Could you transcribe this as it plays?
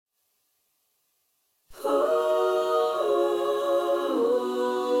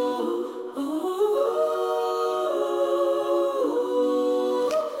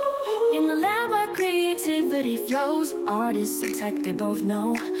artists and tech, they both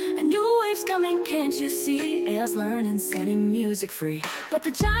know. A new wave's coming, can't you see? AI's learning, setting music free. But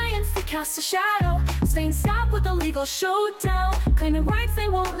the giants, they cast a shadow, staying stop with the legal showdown, claiming rights they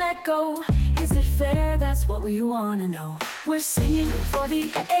won't let go. Is it fair? That's what we wanna know. We're singing for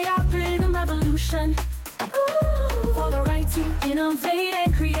the AI Riddim Revolution. Ooh, for the right to innovate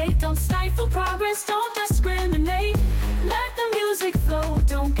and create. Don't stifle progress, don't discriminate. Let the music flow,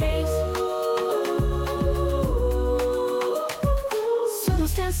 don't gate. So don't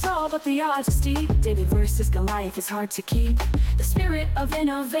stand tall, but the odds are steep. David versus Goliath is hard to keep. The spirit of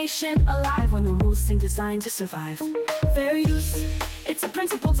innovation alive when the rules seem designed to survive. Fair use, it's a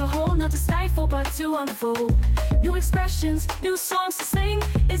principle to hold, not to stifle but to unfold. New expressions, new songs to sing.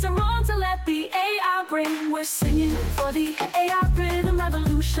 Is it wrong to let the AI bring? We're singing for the AI Riddim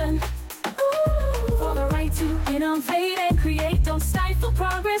Revolution. Ooh, for the right to innovate and create. Don't stifle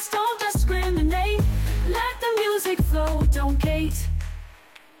progress, don't discriminate. Let the music flow, don't gate.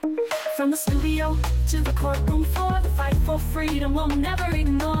 From the studio to the courtroom floor, the fight for freedom we'll never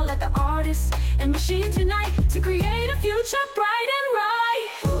ignore. Let the artists and machines unite to create a future bright and right.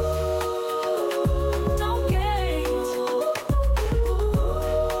 Don't gate.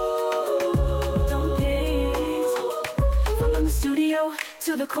 Don't gate. From the studio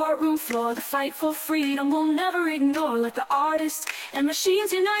to the courtroom floor, the fight for freedom we'll never ignore. Let the artists and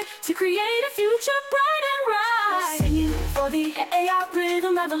machines unite to create a future bright and right. Singing for the AI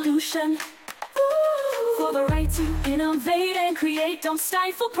Riddim Revolution. Ooh, for the right to innovate and create. Don't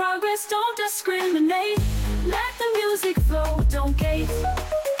stifle progress, don't discriminate. Let the music flow, don't gate.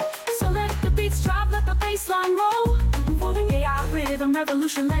 So let the beats drop, let the bass line roll. For the AI Riddim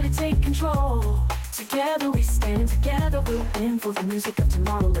Revolution, let it take control. Together we stand, together we'll win. For the music of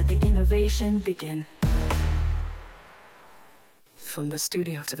tomorrow, let the innovation begin. From the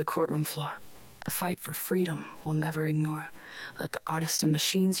studio to the courtroom floor, the fight for freedom we'll never ignore. Let the artists and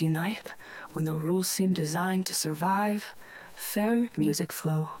machines unite when the rules seem designed to survive. Fair music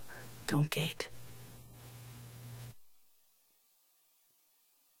flow, don't gate.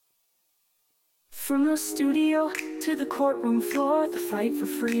 From the studio to the courtroom floor, the fight for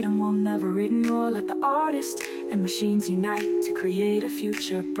freedom we'll never ignore. Let the artists and machines unite to create a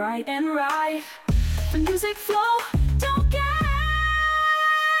future bright and right. The music flow, don't gate.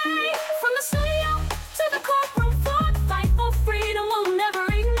 From the studio to the courtroom floor, the fight for freedom we'll never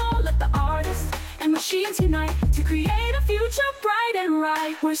ignore. Let the artists and machines unite to create a future bright and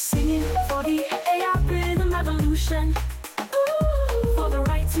right. We're singing for the AI Riddim Revolution. Ooh, for the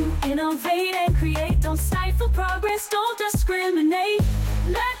right to innovate and create. Don't stifle progress, don't discriminate.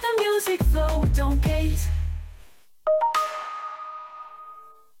 Let the music flow, don't gate.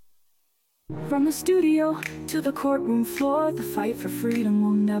 From the studio to the courtroom floor, the fight for freedom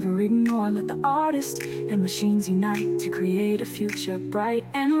we'll never ignore. Let the artists and machines unite to create a future bright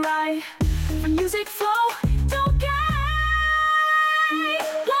and right. The music flow, don't gate.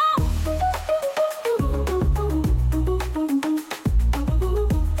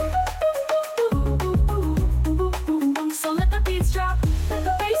 So let the beats drop, let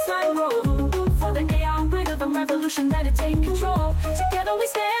the bass line roll. For the AI Riddim Revolution, let it take control. Together we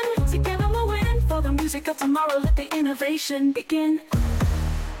stand, together we'll win. For the music of tomorrow, let the innovation begin.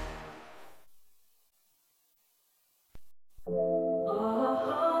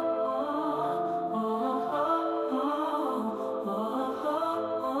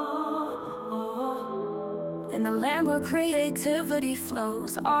 In the land where creativity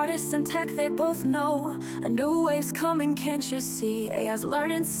flows, artists and tech, they both know. A new wave's coming, can't you see? AI's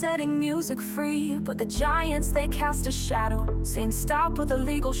learning, setting music free. But the giants, they cast a shadow, saying stop with a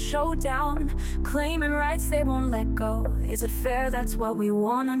legal showdown, claiming rights they won't let go. Is it fair? That's what we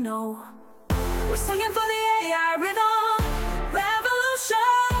wanna know. We're singing for the AI Riddim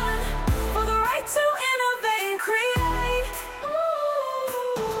Revolution, for the right to innovate and create.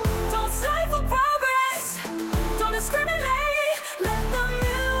 Don't stifle progress, don't discriminate. Let the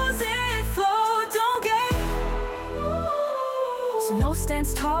music flow, don't gate. So no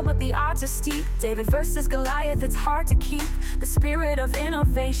stands tall, but the odds are steep. David versus Goliath, it's hard to keep the spirit of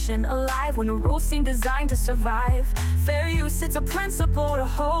innovation alive when the rules seem designed to survive. Fair use, it's a principle to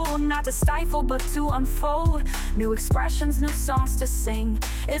hold, not to stifle but to unfold. New expressions, new songs to sing.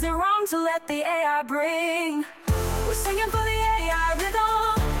 Is it wrong to let the AI bring? We're singing for the AI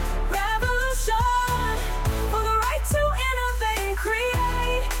Riddim Revolution, for the right to innovate and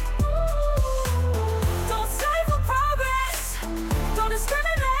create. Don't stifle progress, don't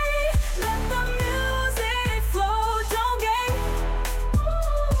discriminate. Let the music flow, don't gate.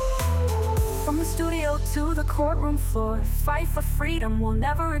 From the studio to the courtroom floor. Fight for freedom, we'll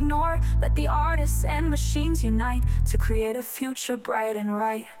never ignore. Let the artists and machines unite to create a future bright and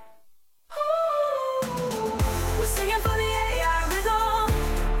right. We're singing for the AI rhythm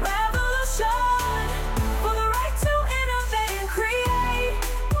revolution, for the right to innovate and create.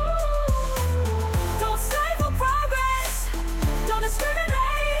 Don't stifle progress, don't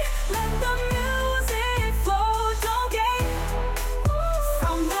discriminate. Let the music flow, don't gate.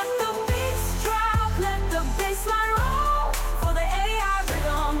 From let the beats drop, let the bassline roll. For the AI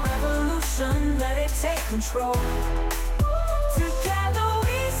rhythm revolution, let it take control. Together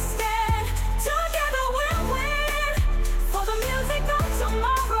we stand, together we'll win. For the music of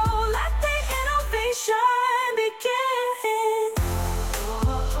tomorrow, let the innovation begin.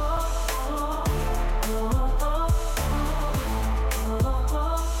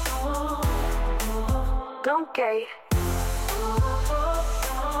 Don't gate.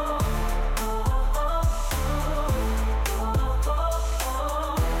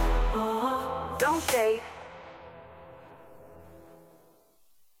 Don't gate.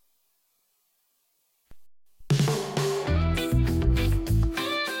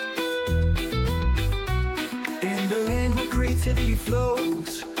 Creativity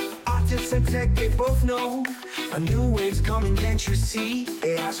flows, artists and tech, they both know a new wave's coming, can't you see?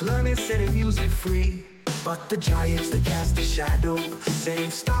 AI's learning, setting music free. But the giants, they cast a shadow,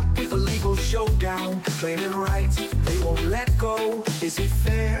 saying stop with a legal showdown. Claiming rights, they won't let go. Is it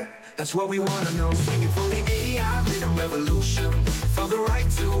fair? That's what we wanna know. Singing for the AI Riddim Revolution, for the right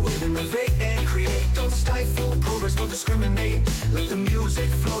to innovate and create. Don't stifle progress, don't discriminate. Let the music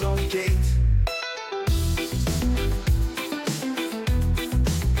flow, don't gate.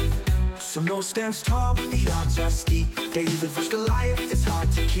 So no stands tall, but the odds are steep. David vs. Goliath, it's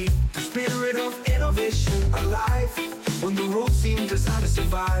hard to keep the spirit of innovation alive when the rules seem designed to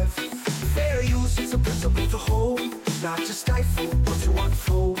survive. Fair use, it's a principle to hold, not to stifle, but to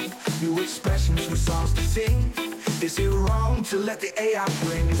unfold. New expressions, new songs to sing. Is it wrong to let the AI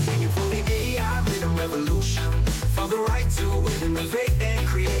bring? Singing for the AI Riddim Revolution, for the right to innovate and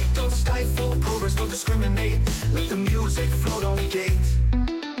create. Don't stifle progress, don't discriminate. Let the music flow, don't gate.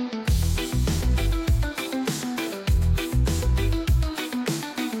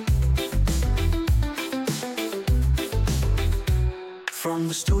 From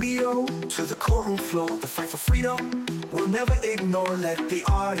the studio to the courtroom floor, the fight for freedom we'll never ignore. Let the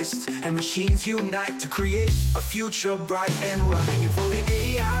artists and machines unite to create a future bright and right. Singing for the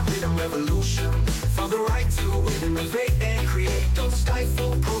AI Riddim Revolution, for the right to innovate and create. Don't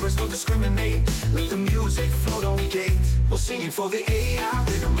stifle progress, don't discriminate. Let the music flow, don't gate. We're singing for the AI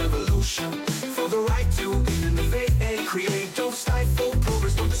Riddim Revolution, for the right to innovate and create. Don't stifle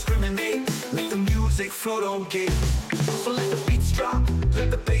progress, don't discriminate. Let the music flow, don't gate. So let the beats drop,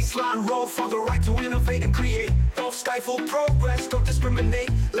 let the bassline roll. For the right to innovate and create. Don't stifle progress, don't discriminate.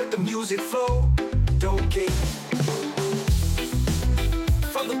 Let the music flow, don't gate.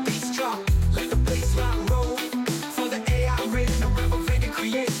 For the beats drop, let the bassline roll. For the AI Riddim revolutionize and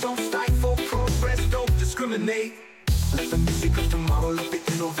create. Don't stifle progress, don't discriminate. Let the music of tomorrow, let the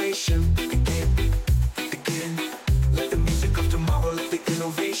innovation begin, begin. Let the music of tomorrow, let the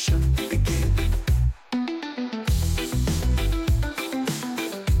innovation begin.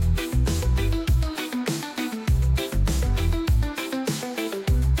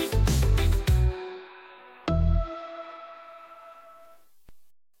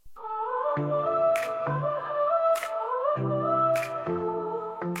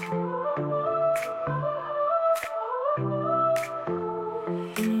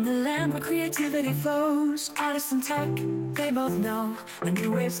 Creativity flows, artists and tech, they both know a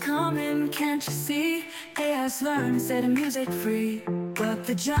new wave's coming, can't you see? AI's learn, setting music free. But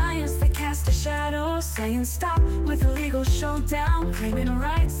the giants, they cast a shadow, saying stop with a legal showdown. Claiming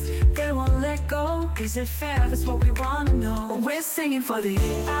rights, they won't let go. Is it fair? That's what we wanna know. We're singing for the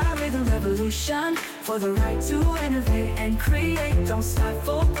AI Riddim Revolution, for the right to innovate and create. Don't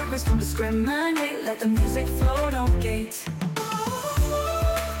stifle progress, don't discriminate. Let the music flow, don't gate.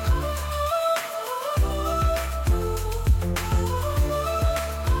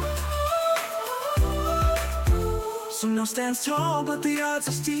 So no stands tall, but the odds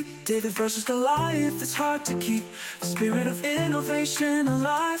are steep. David versus Goliath, it's hard to keep the spirit of innovation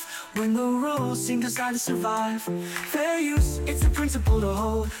alive when the rules seem designed to survive. Fair use, it's a principle to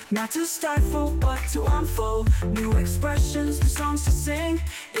hold, not to stifle, but to unfold. New expressions, new songs to sing.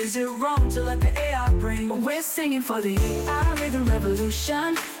 Is it wrong to let the AI bring? We're singing for the AI Riddim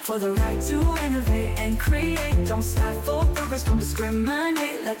Revolution, for the right to innovate and create. Don't stifle progress, don't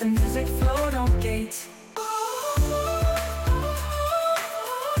discriminate. Let the music flow, don't gate.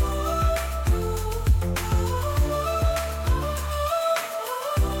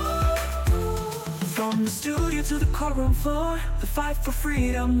 From the studio to the courtroom floor, the fight for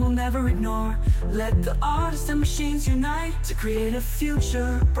freedom we'll never ignore. Let the artists and machines unite to create a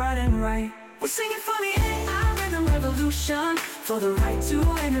future bright and right. We're singing for the AI Rhythm Revolution, for the right to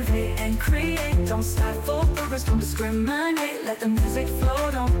innovate and create. Don't stifle progress, don't discriminate. Let the music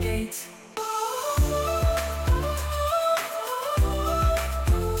flow, don't gate.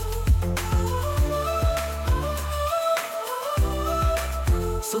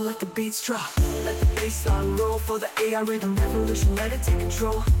 So let the beats drop, let the bass line roll. For the AI Rhythm Revolution, let it take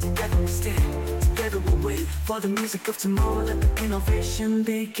control. Together we stand, together we'll wait for the music of tomorrow. Let the innovation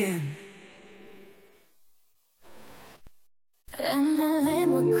begin. In the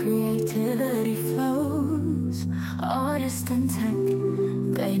land where creativity flows, artist and tech,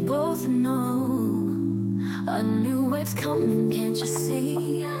 they both know a new wave's coming, can't you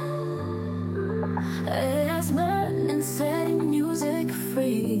see? It has been and setting music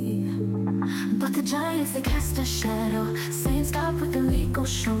free, but the giants, they cast a shadow, saying stop with the legal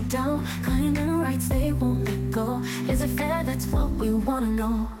showdown, claiming rights they won't let go. Is it fair? That's what we wanna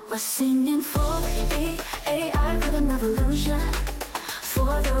know. We're singing for the AI Rhythm Revolution,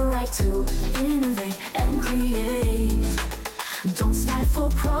 for the right to innovate and create. Don't stifle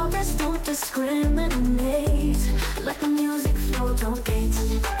progress, don't discriminate. Let the music flow, don't gate.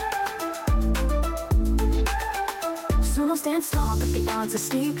 So don't stand tall, but the odds are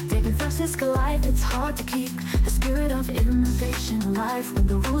steep. David versus Goliath, it's hard to keep the spirit of innovation alive when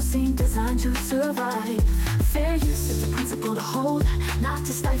the rules seem designed to survive. Fair use is the principle to hold, not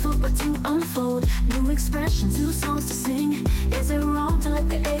to stifle but to unfold. New expressions, new songs to sing. Is it wrong to let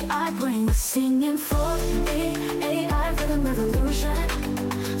the AI bring? We're singing for the AI Rhythm Revolution,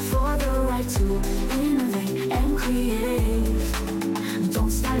 for the right to innovate and create. Don't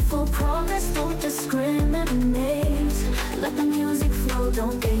stifle progress, don't discriminate. Let the music flow,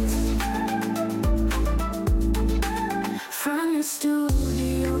 don't gate. From the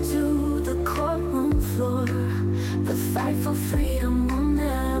studio to the courtroom floor, the fight for freedom we'll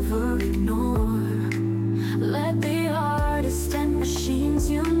never ignore. Let the artists and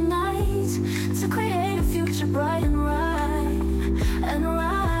machines unite to create a future bright and right, and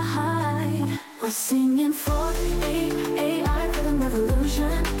right. We're singing for the AI Rhythm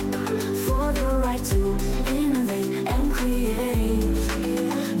Revolution, for the right to innovate and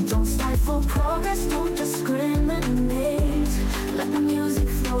create. Don't stifle progress, don't discriminate. Let the music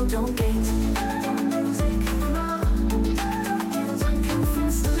flow, don't gate. From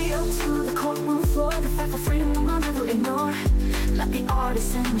the studio to the courtroom floor, the fight for freedom we'll never ignore. Let the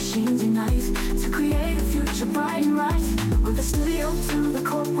artists and machines unite to create a future bright and right. From the studio to the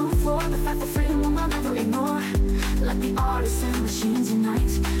courtroom floor, the fight for freedom we'll never ignore. Let the artists and machines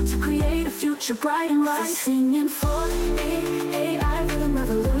unite to create a future bright and right. We're singing for the AI Rhythm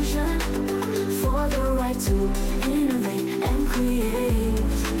Revolution, for the right to innovate and create.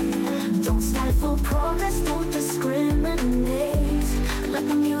 Don't stifle progress, don't discriminate. Let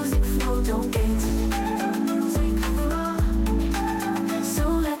the music flow, don't gate. So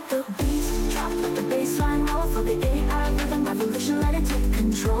let the beats drop, let the bass line roll. For the AI Rhythm Revolution, let it take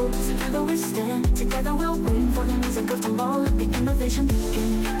control. Together we stand, together we'll win for the music of tomorrow. Let the innovation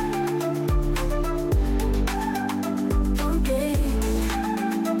begin. Don't gate,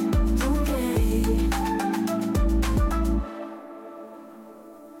 don't gate.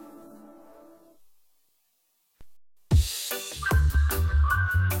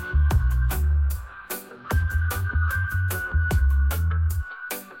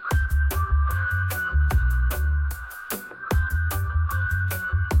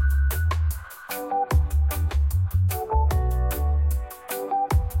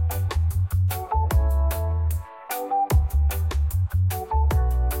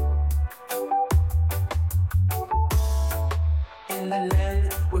 In the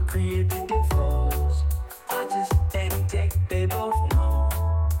land where creativity flows, artists and tech, they both know.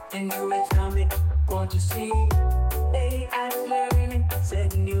 And new is coming, want to see AI's learning,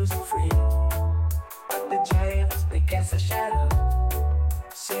 setting music free. But the giants, they cast a shadow,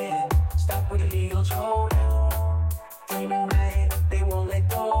 saying stop with the legal showdown. Dreaming right, they won't let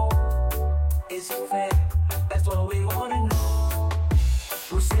go. Is it fair? That's what we wanna know.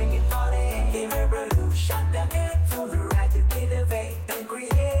 We're singing for the revolution, the head for the right to innovate and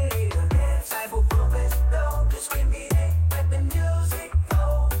create. Stifle progress, don't discriminate. Let the music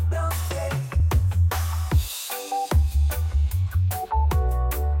flow, don't stay.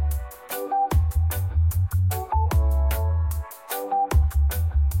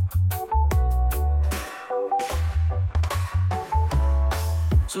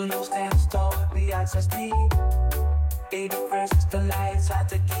 So no stands tall, the odds are steep. 81st, the lights hard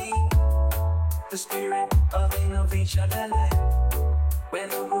to keep. the spirit of innovation alive. When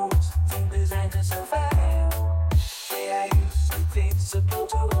the rules seem designed to survive, AI use invincible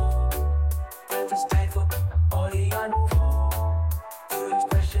tools. Whether Stifle or the unfold, through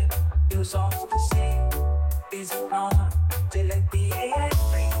expression, you solve the same. Is it wrong to let the AI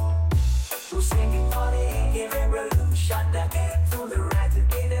free? We're singing for the revolution that came through the right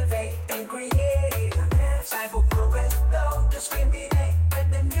to innovate and create. Stifle progress, don't discriminate.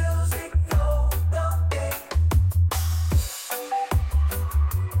 Let the music flow, don't they?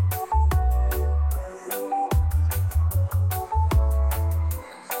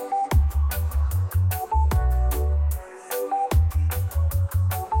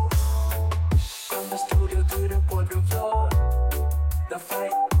 From the studio to the boardroom floor, the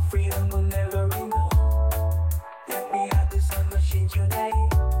fight for freedom will never ignore. Let me have the sun machines unite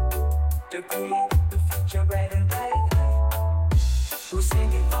to create the future bright and bright. We're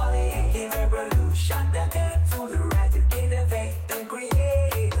singing for the revolution that came through the right to innovate and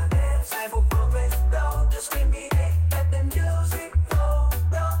create. Stifle progress, don't discriminate. Let the music flow,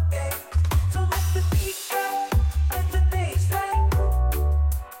 don't they? So let the beat drop, let the bass line grow.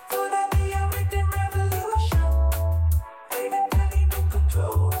 For that be a Riddim Revolution. Ain't it telling no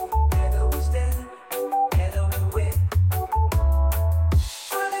control? Together we stand, together we win.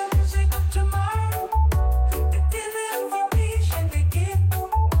 For the music of tomorrow, the information begin.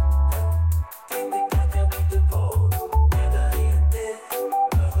 Take the gather with the bold, together in there,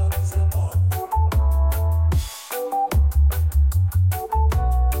 love is the more.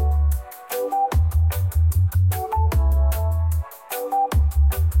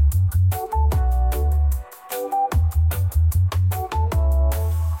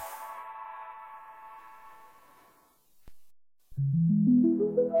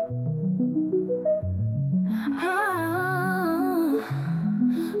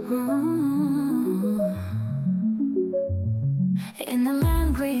 In the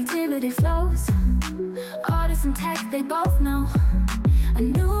land creativity flows, artists and tech they both know a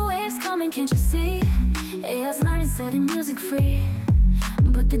new wave's coming, can't you see? AI's learning, setting music free.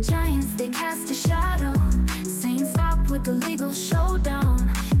 But the giants, they cast a shadow, saying stop with the legal showdown.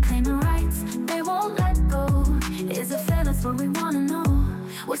 Claiming rights, they won't let go. Is it fair? That's what we wanna know.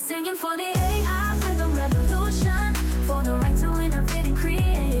 We're singing for the AI rhythm revolution, for the right to innovate and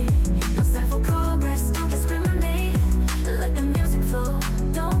create. No stifle progress, don't discriminate. Let the music flow,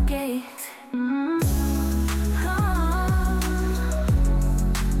 don't gate.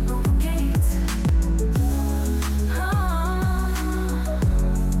 Don't gate.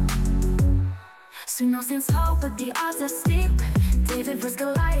 Soon no sense hope, but the odds are steep. David vs.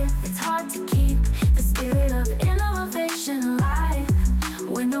 Goliath, it's hard to keep the spirit of innovation alive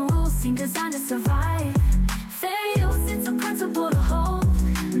when the rules seem designed to survive. Fair use, it's a principle to hold,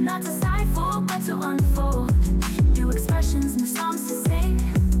 not to stifle, but to unfold. New expressions, new songs to sing.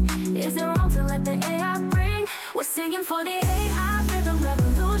 Is it wrong to let the AI bring? We're singing for the AI rhythm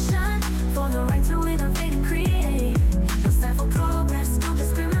revolution, for the right to innovate and create. No stifle progress, don't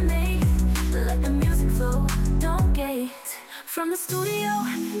discriminate. Let the music flow, don't gate. From the studio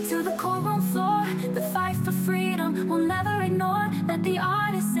to the courtroom floor, the fight for freedom we'll never ignore. Let the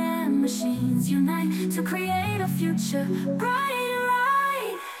artists and machines unite to create a future bright and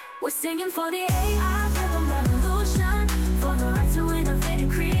right. We're singing for the AI rhythm revolution, for the right to innovate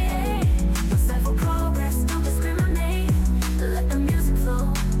and create. No stifle progress, don't discriminate. Let the music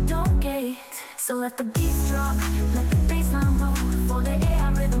flow, don't gate. So let the beats drop, let the bassline roll, for the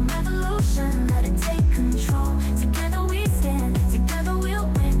AI rhythm revolution. Let it take control. Together we stand, together we'll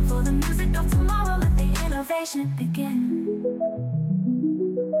win. For the music of tomorrow, let the innovation begin.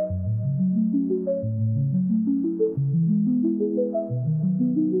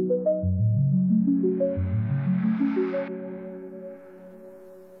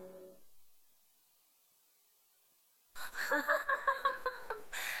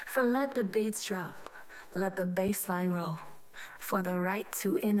 So let the beats drop, let the bassline roll, for the right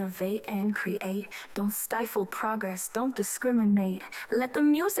to innovate and create. Don't stifle progress, don't discriminate. Let the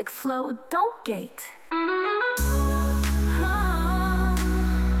music flow, don't gate. No,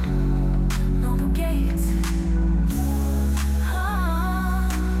 don't gate.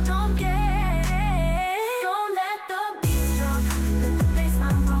 Don't gate. Don't let the beats drop, let the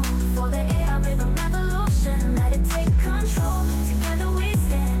bassline roll, for the AI rhythm revolution. Let it take control. Together we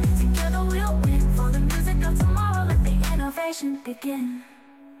stand, together we'll win. For the music of tomorrow, let the innovation begin.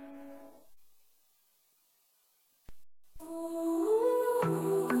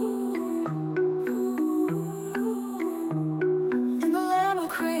 In the land where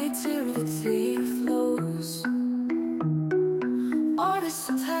creativity flows, artists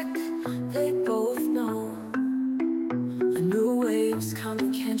and tech, they both is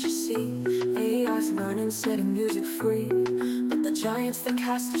coming, can't you see? AI's learning, setting music free. But the giants that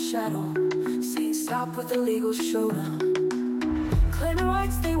cast a shadow say stop with the legal showdown. Claiming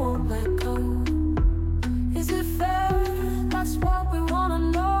rights they won't let go. Is it fair? That's what we wanna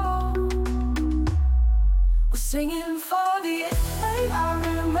know. We're singing for the AI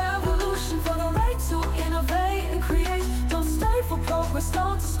Riddim Revolution, for the right to innovate and create. Don't stifle progress,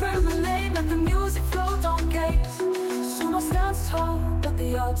 don't discriminate. Let the music flow, don't gaze. Sumo stands tall, but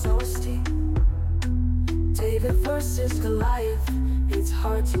the odds are steep. David versus Goliath, it's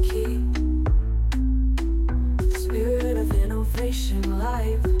hard to keep. The spirit of innovation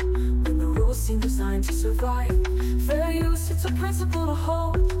alive, when the rules seem designed to survive. Fair use, it's a principle to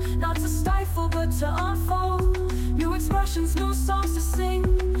hold, not to stifle but to unfold. New expressions, new songs to sing.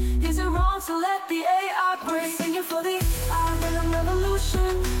 Is it wrong to let the AI breathe? Singing for the AI Riddim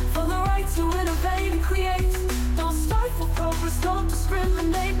Revolution, for the right to innovate and create. Don't stifle progress, don't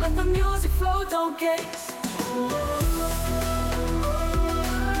discriminate. Let the music flow, don't gaze.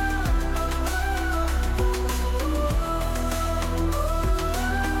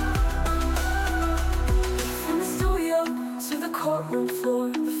 From the studio to the courtroom floor,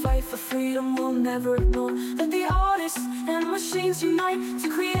 the fight for freedom we'll never ignore. Let the artists and machines unite to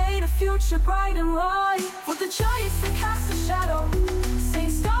create a future bright and right. With the giants that cast a shadow,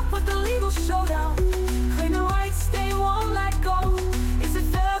 saying stop with the legal showdown. Claiming rights they won't let go. Is it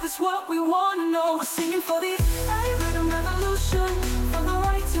fair? That's what we wanna know. We're singing for the AI Riddim Revolution, for the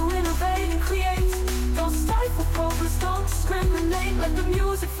right to innovate and create. Don't stifle progress, don't discriminate. Let the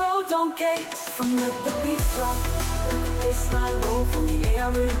music flow, don't gaze. From let the beat drop, let the bassline roll. For the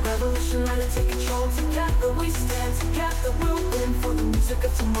AI Riddim Revolution, let it take control. Together we stand, together we'll win. For the music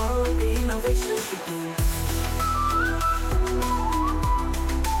of tomorrow, the innovation begins.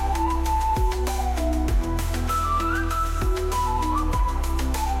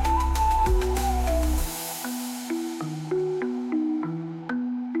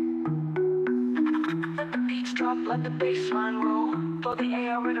 Let the bassline roll. For the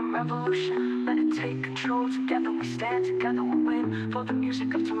AI Riddim Revolution, let it take control. Together we stand, together we win. For the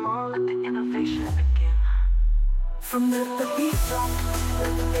music of tomorrow, let the innovation begin. From let the beat drop,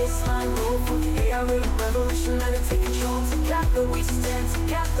 let the bassline roll. For the AI Riddim Revolution, let it take control. Together we stand,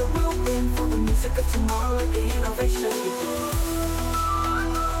 together we'll win. For the music of tomorrow, let the innovation begin.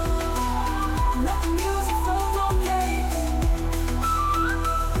 Let the music flow, don't gaze.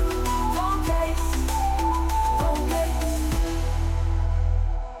 Don't gaze.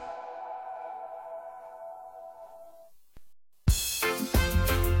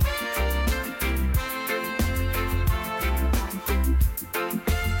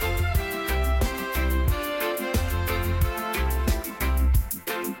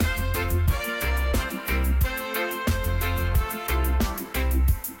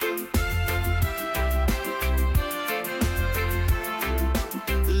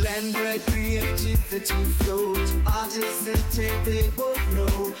 Creativity flows, artists and tech, they both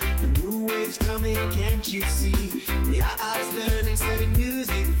know. The new wave's coming, can't you see? The AI's learning, setting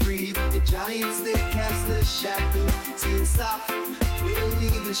music free. But the giants, they cast the shadow. Saying stop, we'll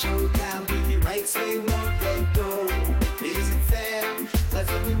leave the show down. Bringing rights, they won't let go. Is it fair?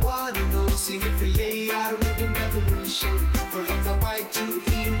 That's what we wanna know. Singing for the AI Riddim Revolution, for the right to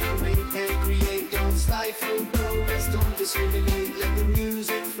innovate and create. Don't stifle progress, don't discriminate. Let the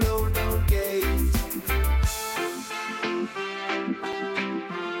music flow, don't gaze.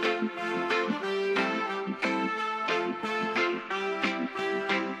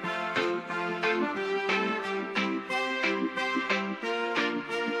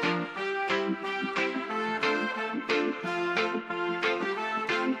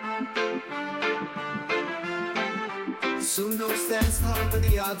 Sumo stands tall, but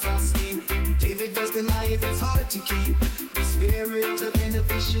the odds are steep. David does Goliath, it's hard to keep. The spirit of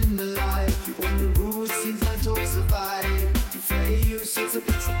innovation alive, when the rules seem like to survive. Fair use, it's a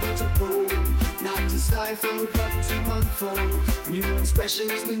principle to hold, not to stifle, but to unfold. New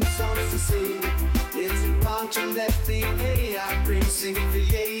expressions, new songs to sing. Is it wrong to let the AI bring? Singing the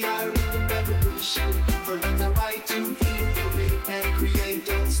AI Riddim Revolution, for the right to innovate and create.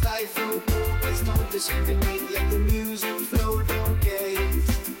 Don't stifle progress, don't discriminate. Let the music flow, don't gaze.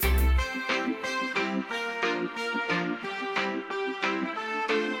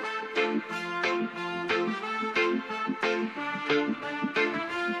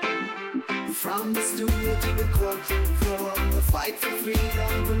 From the studio to the courtroom floor, the fight for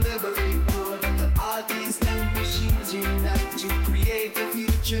freedom will never ignore. The artists and machines unite to create a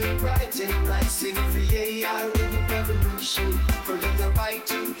future bright and bright. Singing the AI Riddim Revolution, for the right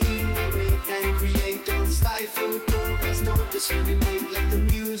to innovate and create. Don't stifle progress, don't discriminate. So we make, let the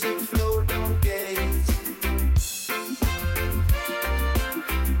music flow, don't gate.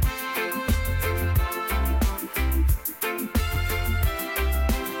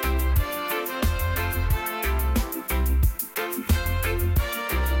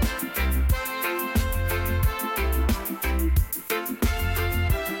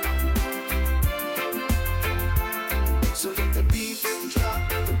 So let the beats drop,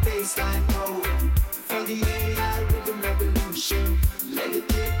 the bassline roll. For the AI rhythm revolution, let it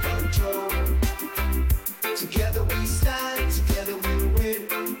take control. Together we stand, together we'll win.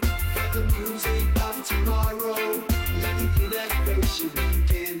 For the music of tomorrow, let the innovation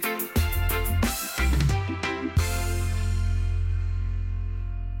begin.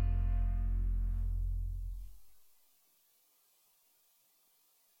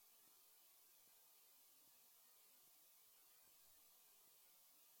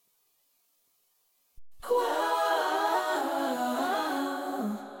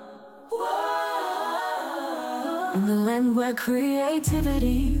 In the land where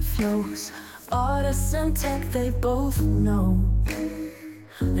creativity flows, artists and tech, they both know.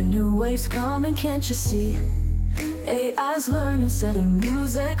 The new wave's coming, can't you see? AI's learning, setting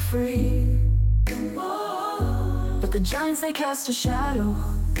music free. But the giants, they cast a shadow,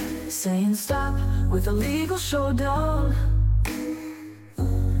 saying stop with a legal showdown.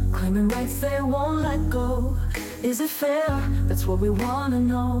 Claiming rights they won't let go. Is it fair? That's what we wanna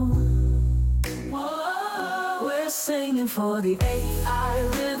know. We're singing for the AI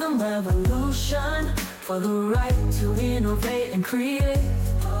rhythm revolution, for the right to innovate and create.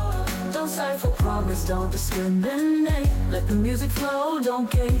 Don't stifle progress, don't discriminate. Let the music flow, don't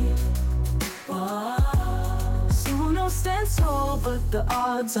gate. Suno stands tall, but the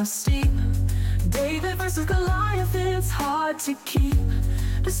odds are steep. David versus Goliath, it's hard to keep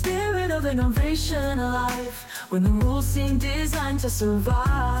the spirit of innovation alive when the rules seem designed to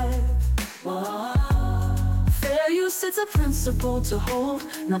survive. Fair use, it's a principle to hold,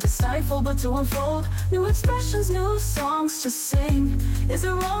 not to stifle but to unfold. New expressions, new songs to sing. Is it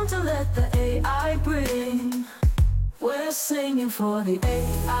wrong to let the AI bring? We're singing for the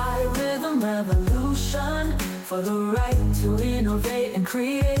AI rhythm revolution, for the right to innovate and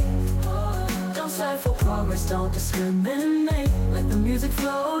create. Don't stifle progress, don't discriminate. Let the music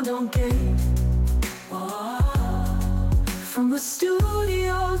flow, don't gate. From the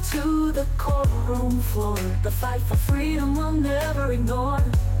studio to the courtroom floor, the fight for freedom we'll never ignore.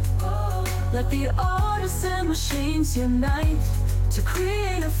 Let the artists and machines unite to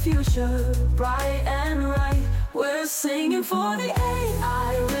create a future bright and right. We're singing for the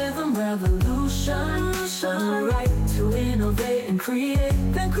AI rhythm revolution, the right to innovate and create,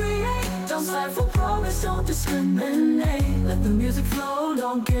 then create. Don't stifle progress, don't discriminate. Let the music flow,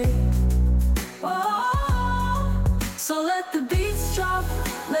 don't gate. So let the beats drop,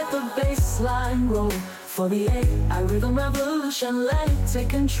 let the bass line roll. For the AI rhythm revolution, let it take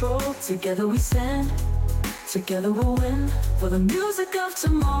control. Together we stand, together we'll win. For the music of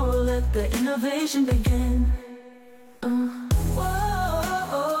tomorrow, let the innovation begin.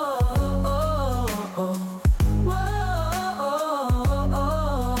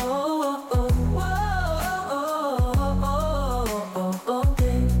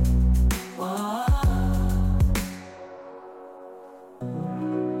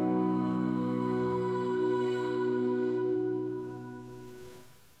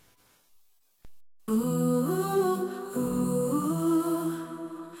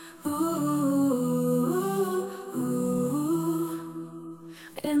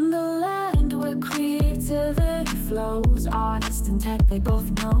 In the land where creativity flows, artists and tech, they both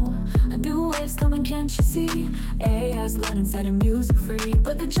know. A new wave's coming, can't you see? AI's learning, setting music free.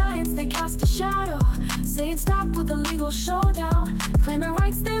 But the giants, they cast a shadow, saying stop with the legal showdown. Claiming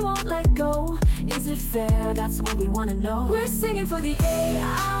rights they won't let go. Is it fair? That's what we wanna know. We're singing for the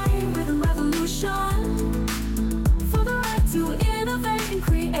AI rhythm revolution, for the right to innovate and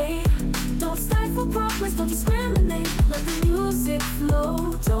create. Don't stifle progress, don't discriminate. Let the music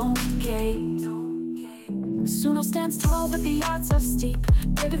flow, don't gate. Suno stands tall, but the odds are steep.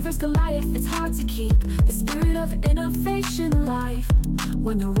 David versus Goliath, it's hard to keep the spirit of innovation alive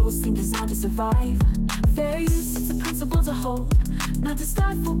when the rules seem designed to survive. Fair use, it's a principle to hold, not to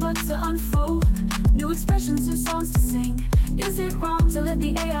stifle but to unfold. New expressions, new songs to sing. Is it wrong to let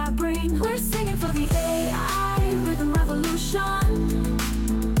the AI bring? We're singing for the AI rhythm revolution,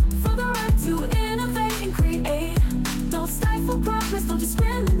 for the right to innovate and create. Don't stifle progress, don't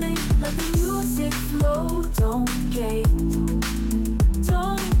discriminate. Let the music flow, don't gate.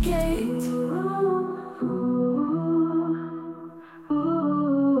 Don't gate.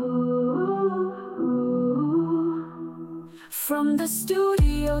 the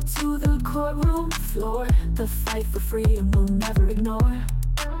studio to the courtroom floor, the fight for freedom we'll never ignore.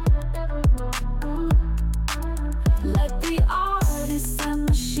 Let the artists and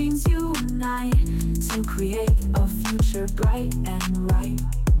machines unite to create a future bright and right.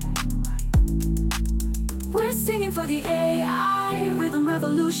 We're singing for the AI Rhythm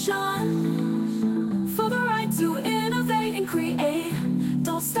Revolution, for the right to innovate and create.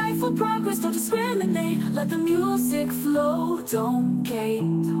 Don't stifle progress, don't discriminate. Let the music flow, don't cave.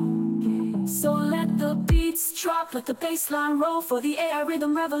 So let the beats drop, let the bass line roll. For the AI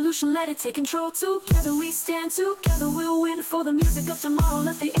Rhythm Revolution, let it take control. Together we stand, together we'll win. For the music of tomorrow,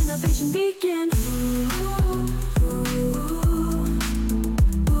 let the innovation begin.